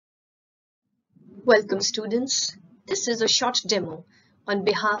Welcome students. This is a short demo on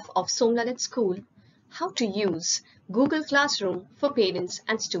behalf of Som-Lalit School, how to use Google Classroom for parents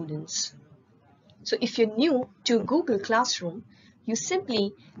and students. So if you're new to Google Classroom, you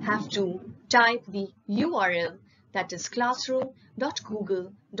simply have to type the URL, that is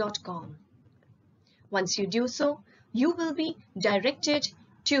classroom.google.com. Once you do so, you will be directed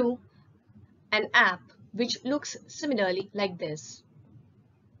to an app which looks similarly like this.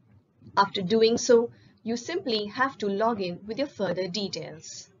 After doing so, you simply have to log in with your further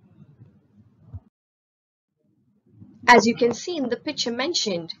details. As you can see in the picture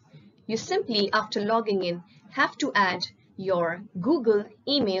mentioned, you simply, after logging in, have to add your Google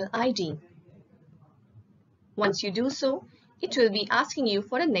email ID. Once you do so, it will be asking you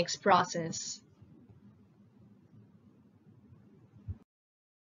for the next process.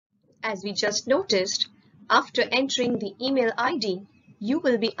 As we just noticed, after entering the email ID, you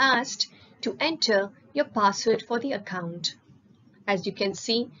will be asked to enter your password for the account. As you can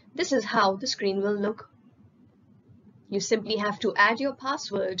see, this is how the screen will look. You simply have to add your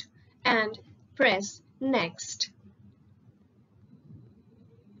password and press Next.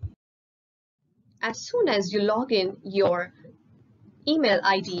 As soon as you log in your email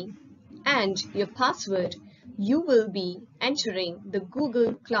ID and your password, you will be entering the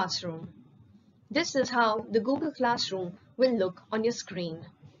Google Classroom. This is how the Google Classroom will look on your screen.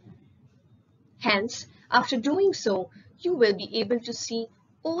 Hence, after doing so, you will be able to see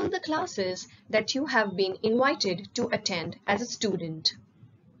all the classes that you have been invited to attend as a student.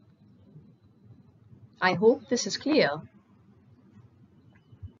 I hope this is clear.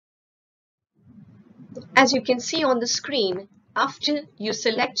 As you can see on the screen, after you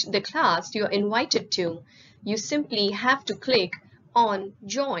select the class you are invited to, you simply have to click on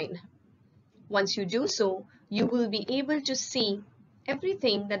Join. Once you do so, you will be able to see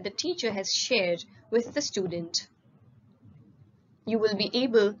everything that the teacher has shared with the student. You will be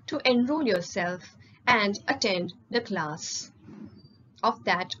able to enroll yourself and attend the class of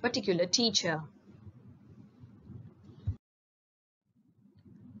that particular teacher.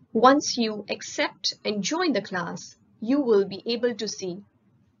 Once you accept and join the class, you will be able to see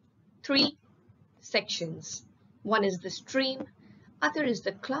three sections. One is the stream, other is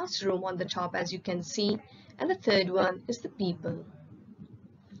the classroom on the top, as you can see, and the third one is the people.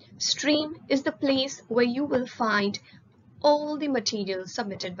 Stream is the place where you will find all the material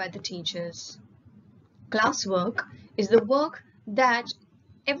submitted by the teachers. Classwork is the work that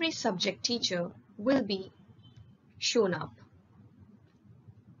every subject teacher will be shown up.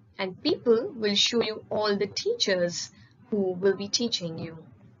 And people will show you all the teachers who will be teaching you.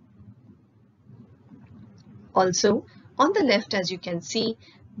 Also, on the left, as you can see,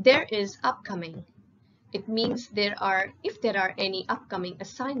 there is upcoming. It means if there are any upcoming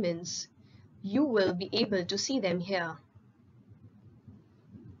assignments, you will be able to see them here.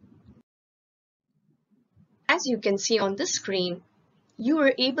 As you can see on the screen, you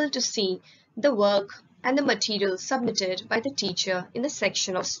are able to see the work and the material submitted by the teacher in the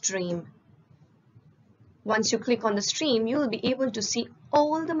section of stream. Once you click on the stream, you will be able to see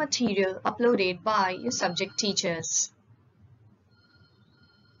all the material uploaded by your subject teachers.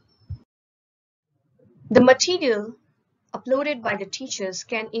 The material uploaded by the teachers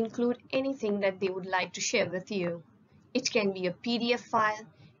can include anything that they would like to share with you. It can be a PDF file,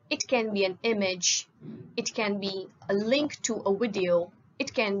 it can be an image, it can be a link to a video,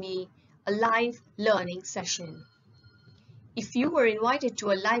 it can be a live learning session. If you were invited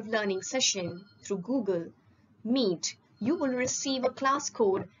to a live learning session through Google Meet, you will receive a class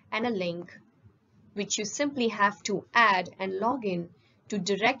code and a link, which you simply have to add and log in to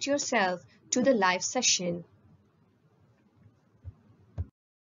direct yourself to the live session.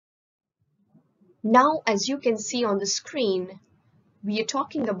 Now, as you can see on the screen, we are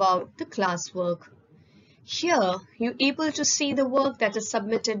talking about the classwork. Here, you're able to see the work that is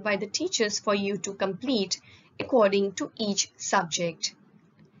submitted by the teachers for you to complete according to each subject.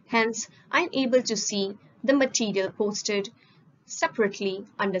 Hence, I'm able to see the material posted separately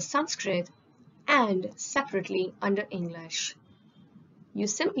under Sanskrit and separately under English. You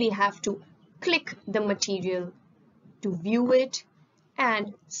simply have to click the material to view it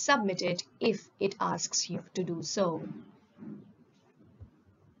and submit it if it asks you to do so.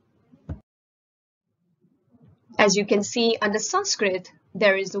 As you can see under Sanskrit,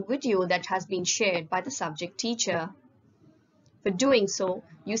 there is a video that has been shared by the subject teacher. For doing so,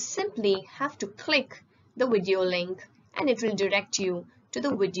 you simply have to click the video link and it will direct you to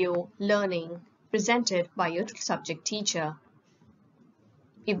the video learning presented by your subject teacher.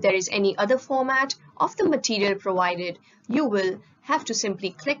 If there is any other format of the material provided, you will have to simply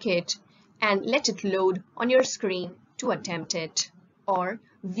click it and let it load on your screen to attempt it or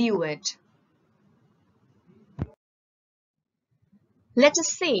view it. Let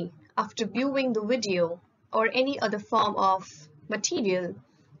us say, after viewing the video or any other form of material,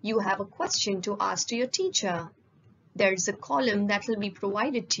 you have a question to ask to your teacher. There is a column that will be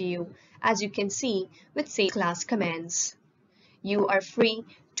provided to you, as you can see, with say class comments. You are free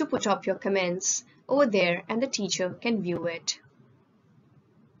to put up your comments over there and the teacher can view it.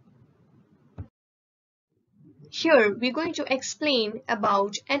 Here we're going to explain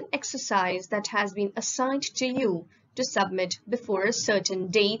about an exercise that has been assigned to you to submit before a certain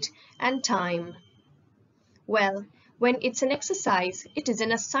date and time. Well, when it's an exercise, it is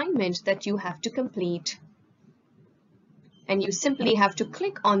an assignment that you have to complete. And you simply have to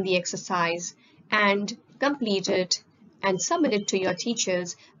click on the exercise and complete it and submit it to your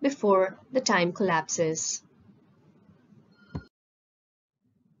teachers before the time collapses.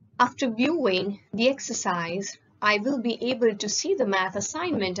 After viewing the exercise, I will be able to see the math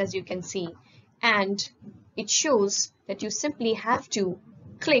assignment, as you can see, and it shows that you simply have to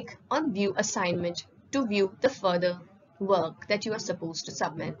click on View Assignment to view the further work that you are supposed to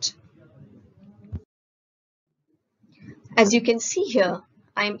submit. As you can see here,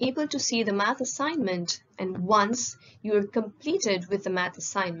 I am able to see the math assignment, and once you are completed with the math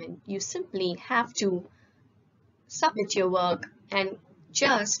assignment, you simply have to submit your work and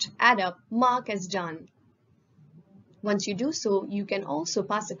just add up mark as done. Once you do so, you can also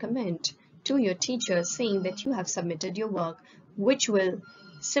pass a comment to your teacher saying that you have submitted your work, which will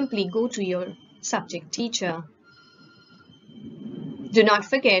simply go to your subject teacher. Do not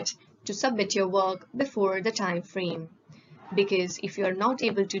forget to submit your work before the time frame, because if you are not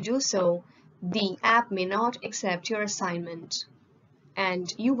able to do so, the app may not accept your assignment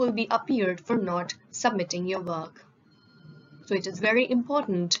and you will be appeared for not submitting your work. So it is very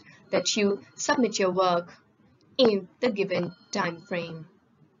important that you submit your work in the given time frame.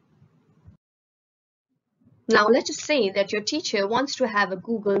 Now let us say that your teacher wants to have a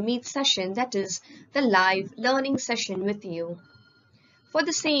Google Meet session, that is the live learning session with you. For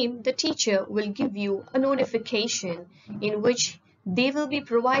the same, the teacher will give you a notification in which they will be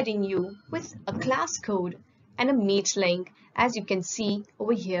providing you with a class code and a Meet link, as you can see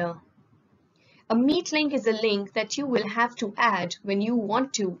over here. A Meet link is a link that you will have to add when you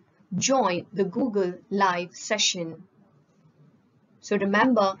want to join the Google Live session. So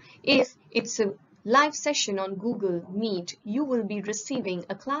remember, if it's a live session on Google Meet, you will be receiving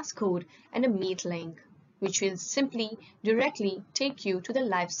a class code and a Meet link, which will simply directly take you to the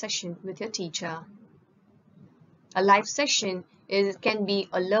live session with your teacher. A live session can be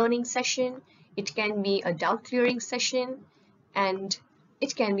a learning session, it can be a doubt clearing session, and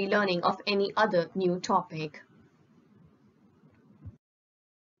it can be learning of any other new topic.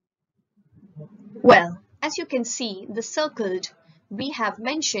 Well, as you can see, the circled, we have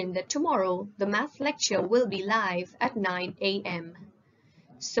mentioned that tomorrow the math lecture will be live at 9 a.m.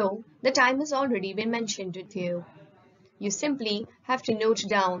 So the time has already been mentioned with you. You simply have to note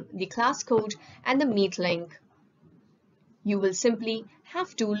down the class code and the Meet link. You will simply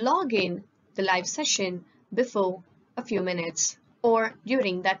have to log in the live session before a few minutes or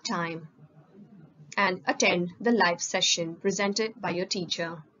during that time and attend the live session presented by your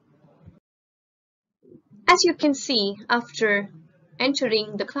teacher. As you can see, after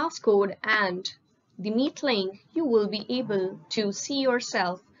entering the class code and the Meet link, you will be able to see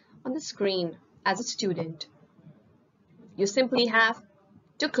yourself on the screen as a student. You simply have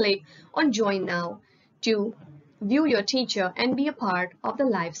to click on Join Now to view your teacher and be a part of the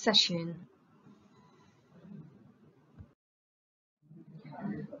live session.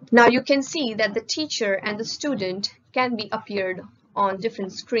 Now you can see that the teacher and the student can be appeared on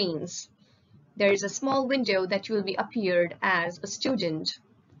different screens. There is a small window that will be appeared as a student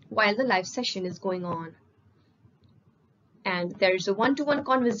while the live session is going on. And there is a one-to-one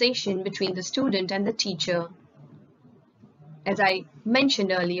conversation between the student and the teacher. As I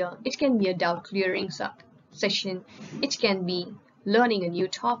mentioned earlier, it can be a doubt clearing session, it can be learning a new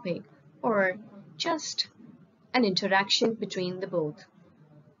topic, or just an interaction between the both.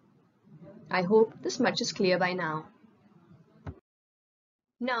 I hope this much is clear by now.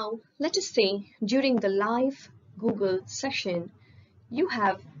 Now, let us say during the live Google session, you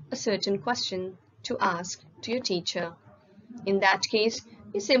have a certain question to ask to your teacher. In that case,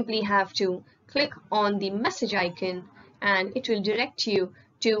 you simply have to click on the message icon and it will direct you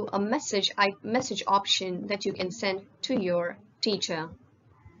to a message option that you can send to your teacher.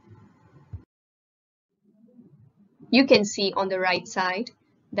 You can see on the right side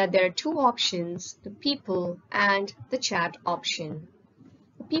that there are two options, the people and the chat option.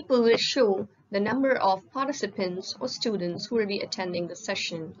 The people will show the number of participants or students who will be attending the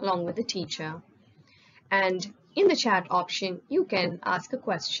session along with the teacher. And in the chat option, you can ask a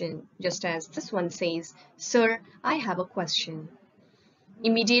question, just as this one says, "Sir, I have a question."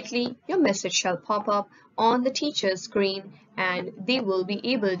 Immediately, your message shall pop up on the teacher's screen and they will be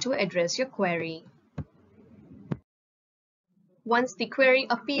able to address your query. Once the query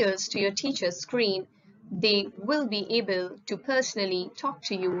appears to your teacher's screen, they will be able to personally talk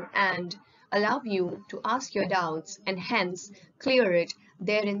to you and allow you to ask your doubts and hence clear it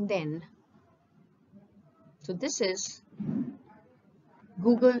there and then. So this is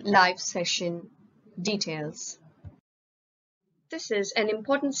Google Live Session details. This is an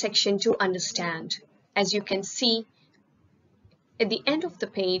important section to understand. As you can see, at the end of the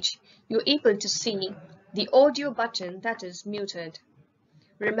page, you're able to see the audio button that is muted.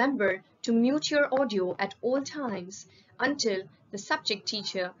 Remember to mute your audio at all times until the subject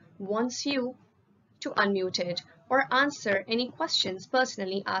teacher wants you to unmute it or answer any questions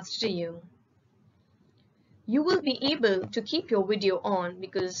personally asked to you. You will be able to keep your video on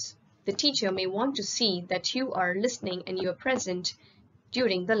because the teacher may want to see that you are listening and you are present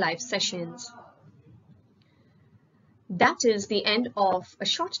during the live sessions. That is the end of a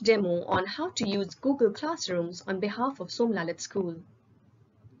short demo on how to use Google Classrooms on behalf of Som-Lalit School.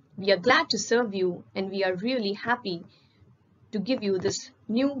 We are glad to serve you and we are really happy to give you this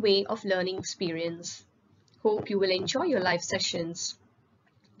new way of learning experience. Hope you will enjoy your live sessions.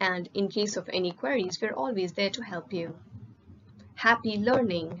 And in case of any queries, we're always there to help you. Happy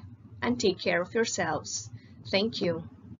learning and take care of yourselves. Thank you.